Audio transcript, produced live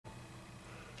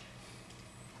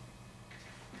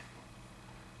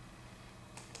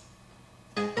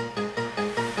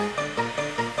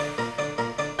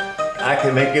I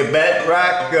can make your bed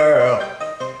rock, girl.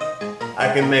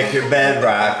 I can make your bed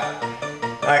rock.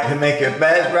 I can make your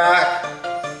bed rock.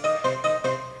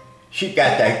 She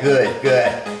got that good.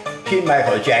 She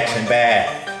Michael Jackson bad.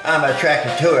 I'm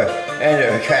attracted to her and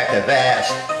her attractive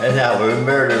ass. And now we're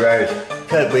murderers,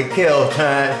 'cause we kill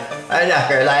time. I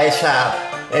knock her lights out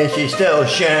and she still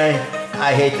shine.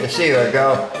 I hate to see her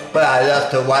go, but I love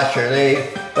to watch her leave.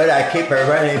 But I keep her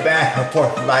running back and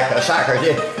forth like a soccer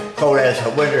team. Cold as a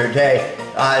winter day,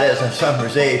 hot as a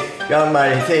summer's eve. Young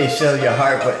mighty thieves fill your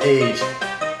heart with ease.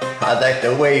 I like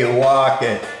the way you walk,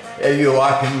 and if you're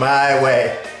walking my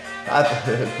way, I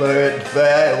put it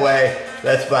that way.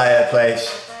 Let's buy a place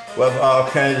with all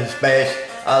kinds of space.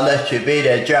 I'll let you be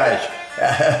the judge.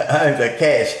 I'm the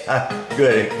case. I'm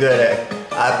good at.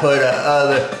 I put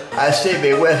I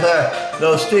Stevie with her,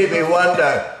 no Stevie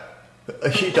Wonder.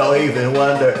 She don't even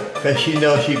wonder, 'cause she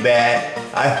knows she bad.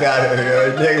 I got her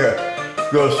a nigger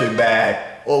grocery bag.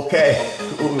 Okay,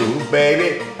 ooh,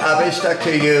 baby, I'll be stuck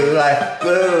to you like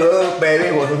glue,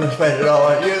 baby. We're gonna spend it all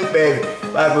on you, baby.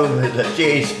 My room is a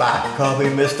G-spot. Call me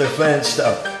Mr.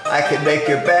 Flintstone. I can make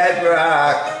your bed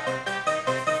rock.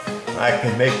 I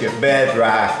can make your bed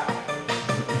rock.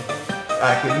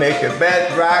 I can make your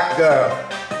bed rock, girl.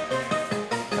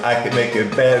 I can make your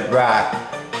bed rock.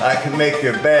 I can make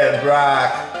your bed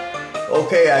rock.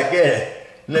 Okay, I get it.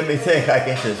 Let me think, I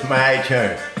guess it's my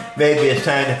turn. Maybe it's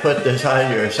time to put this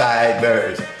on your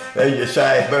sideburns. Your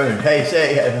sideburns. Hey,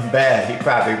 say he hasn't bad. He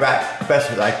probably right,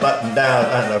 especially like button down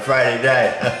on a Friday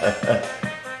night.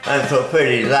 I'm so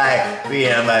pretty like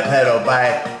being on my pedal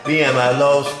bike, being my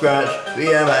low scrunch,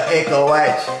 being my ankle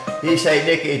whites. He say,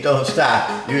 Nikki, don't stop.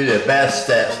 You're the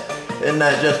bestest. And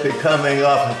not just be coming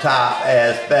off the top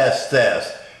as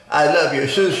bestest. I love your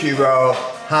sushi roll,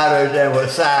 hotter than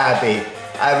wasabi.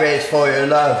 I race for your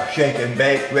love, shake and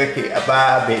bake, Ricky,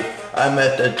 Bobby. I'm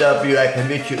at the W, I can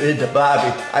meet you in the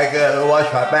lobby. I gotta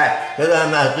watch my back, 'cause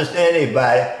I'm not just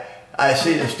anybody. I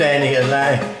see them standing in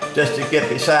line just to get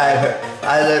beside her.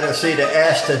 I let her see the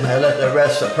Aston, I let the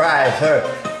rest surprise her.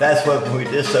 That's when we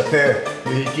disappear,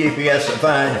 with GPS to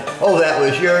find her. Oh, that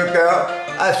was your girl?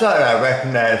 I thought I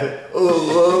recognized her.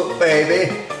 Ooh,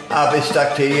 baby. I'll be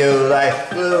stuck to you like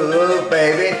glue,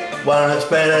 baby. Wanna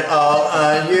spend it all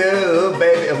on you,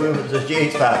 baby. If we was a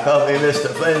G-spot, call me Mr.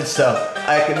 Flintstone.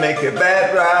 I can make your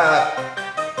bed rock.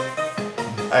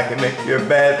 I can make your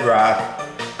bed rock.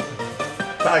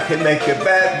 I can make your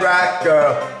bed rock,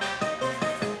 girl.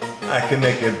 I can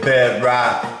make your bed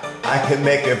rock. I can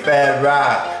make your bed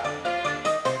rock.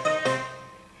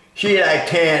 She like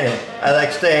tanning. I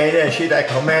like staying in. She like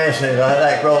romancing. I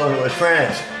like rolling with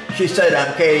friends. She said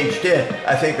I'm caged in.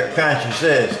 I think her conscience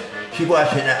is. She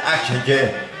watching the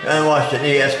Oxygen. I'm watching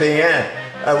ESPN.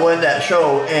 And when that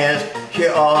show ends, she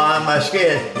all on my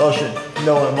skin. Lotion,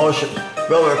 no emotion.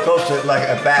 Roller coaster like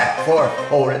a back forth.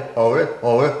 Hold it, hold it,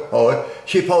 hold it, hold it.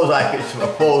 She posed like it's a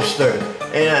poster.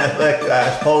 And I like I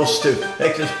was supposed to.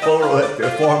 Take this photo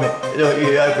for me. You know,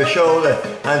 you have a shoulder.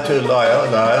 I'm too loyal.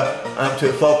 I'm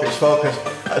too focused.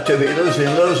 I'm to be losing.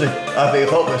 I'll be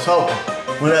hopeless.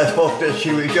 When I spoke this, she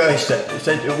rejoiced that she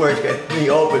said the words get me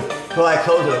open. So I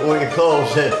closed it when you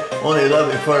closed it. Only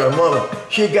loving for the moment.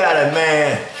 She got a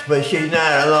man, but she's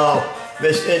not alone.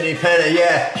 Miss Independent,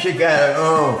 yeah, she got her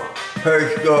own.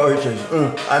 Her gorgeous,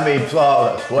 I mean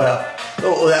flawless. Well,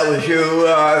 oh, that was you.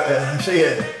 See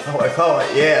it? How I call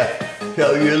it? Yeah.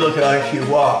 So you look like she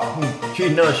walk. She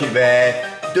knows she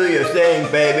bad. Do your thing,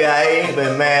 baby. I ain't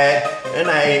been mad,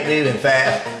 and I ain't leaving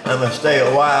fast. I'ma stay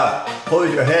a while. Hold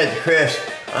your head, Chris.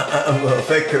 I'm gonna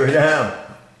fix her down.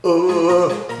 Ooh,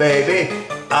 baby,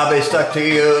 I'll be stuck to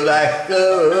you like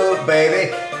glue,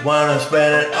 baby. Wanna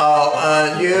spend it all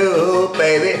on you,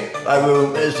 baby. My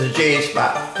room is a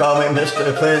G-spot. Call me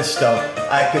Mr. Flintstone.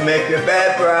 I can make your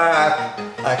bed rock.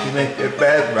 I can make your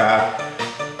bed rock.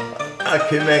 I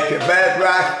can make your bed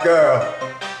rock, girl.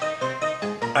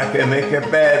 I can make your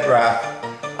bed rock.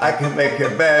 I can make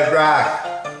your bed rock.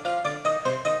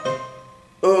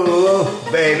 Ooh,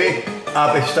 baby,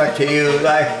 I'll be stuck to you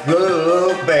like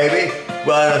glue, baby.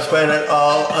 Wanna spend it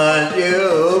all on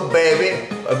you, baby.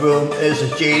 My room is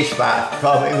a G-spot.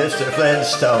 Call me Mr.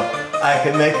 Flintstone. I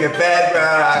can make your bed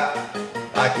rock.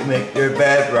 I can make your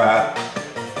bed rock.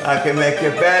 I can make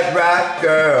your bed rock,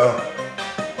 girl.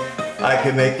 I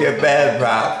can make your bed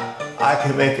rock. I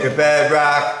can make your bed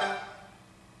rock.